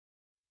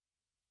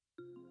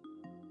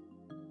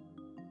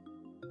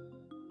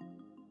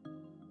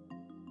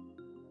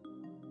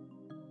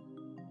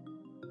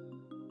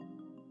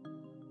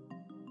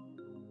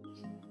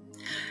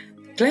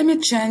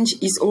Climate change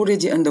is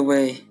already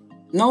underway.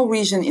 No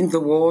region in the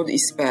world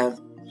is spared.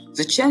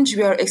 The change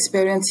we are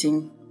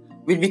experiencing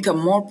will become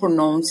more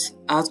pronounced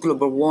as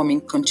global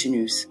warming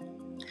continues.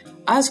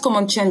 As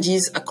common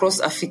changes across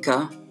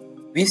Africa,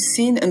 we've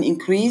seen an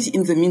increase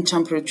in the mean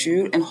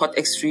temperature and hot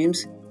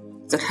extremes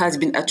that has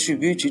been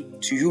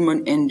attributed to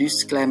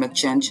human-induced climate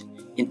change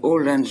in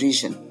all land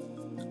regions.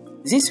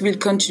 This will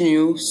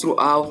continue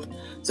throughout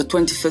the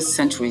 21st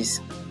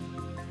centuries.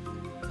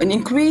 An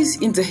increase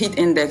in the heat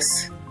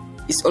index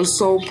is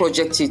also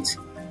projected,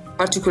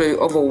 particularly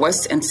over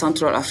West and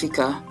Central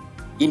Africa,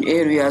 in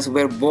areas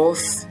where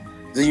both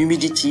the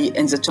humidity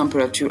and the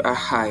temperature are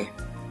high.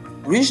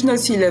 Regional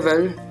sea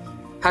level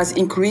has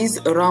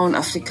increased around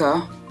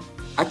Africa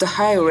at a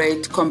high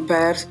rate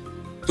compared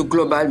to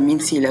global mean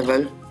sea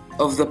level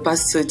of the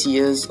past 30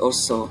 years or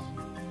so.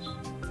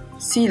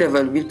 Sea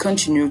level will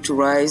continue to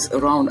rise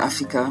around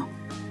Africa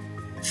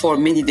for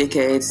many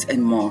decades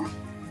and more.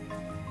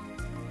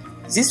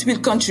 This will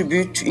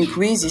contribute to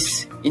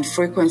increases in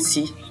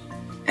frequency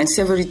and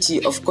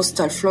severity of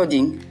coastal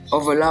flooding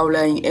over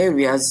low-lying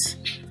areas,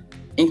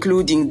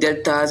 including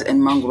deltas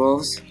and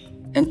mangroves,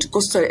 and to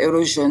coastal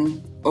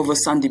erosion over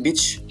sandy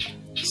beach,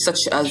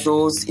 such as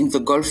those in the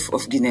Gulf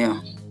of Guinea.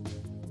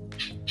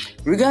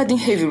 Regarding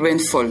heavy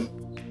rainfall,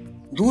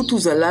 due to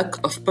the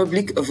lack of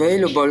public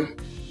available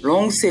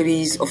long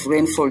series of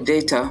rainfall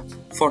data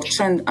for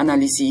trend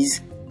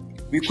analysis,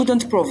 we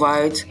couldn't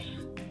provide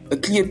a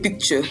clear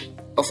picture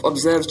of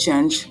observed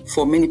change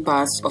for many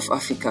parts of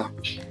Africa.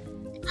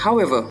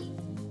 However,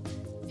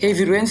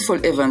 heavy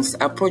rainfall events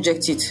are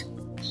projected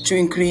to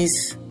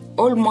increase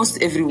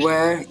almost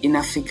everywhere in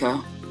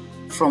Africa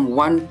from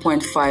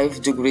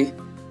 1.5 degrees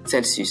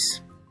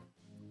Celsius.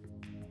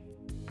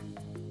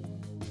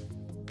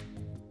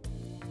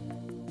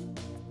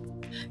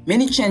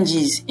 Many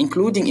changes,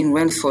 including in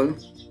rainfall,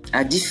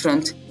 are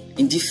different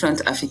in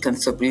different African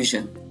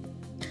sub-regions.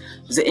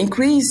 The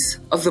increase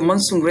of the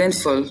monsoon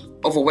rainfall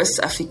over West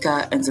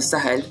Africa and the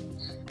Sahel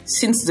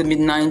since the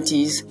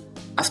mid-90s,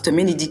 after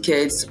many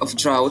decades of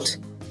drought,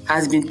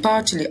 has been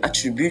partly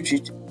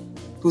attributed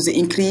to the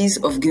increase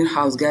of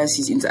greenhouse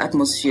gases in the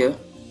atmosphere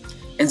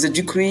and the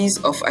decrease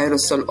of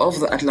aerosol over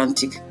the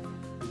Atlantic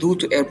due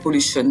to air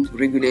pollution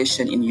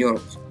regulation in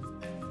Europe.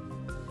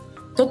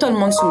 Total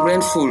monsoon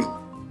rainfall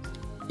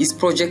is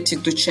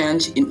projected to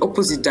change in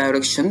opposite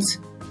directions,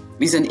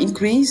 with an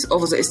increase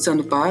over the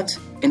eastern part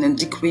and a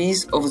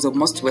decrease over the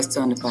most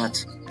western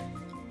part.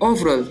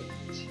 Overall,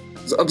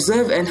 the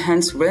observed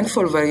enhanced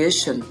rainfall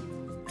variation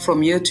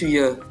from year to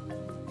year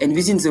and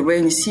within the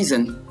rainy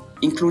season,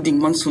 including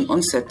monsoon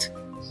onset,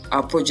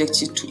 are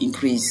projected to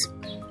increase.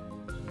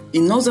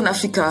 In Northern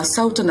Africa,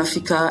 Southern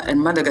Africa, and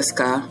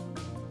Madagascar,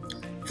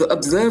 the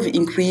observed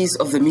increase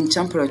of the mean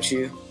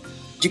temperature,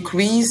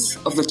 decrease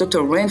of the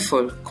total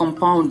rainfall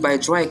compounded by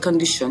dry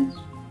conditions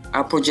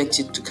are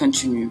projected to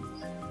continue.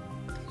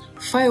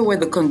 Fire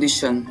weather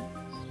conditions,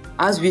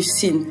 as we've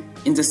seen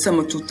in the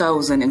summer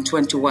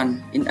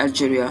 2021 in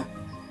Algeria,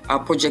 are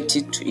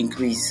projected to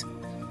increase.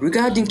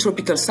 Regarding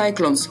tropical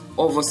cyclones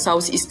over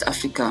Southeast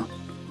Africa,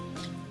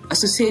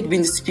 associated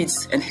wind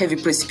speeds and heavy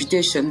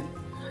precipitation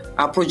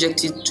are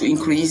projected to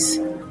increase,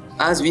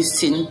 as we've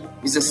seen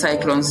with the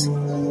cyclones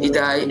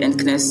Idai and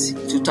Knes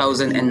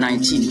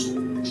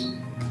 2019.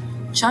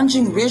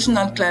 Changing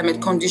regional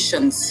climate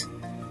conditions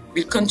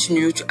will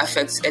continue to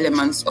affect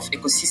elements of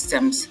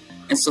ecosystems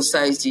and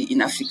society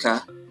in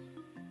Africa,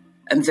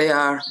 and they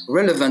are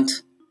relevant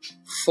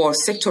for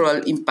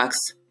sectoral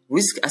impacts,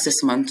 risk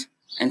assessment,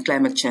 and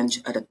climate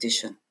change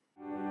adaptation.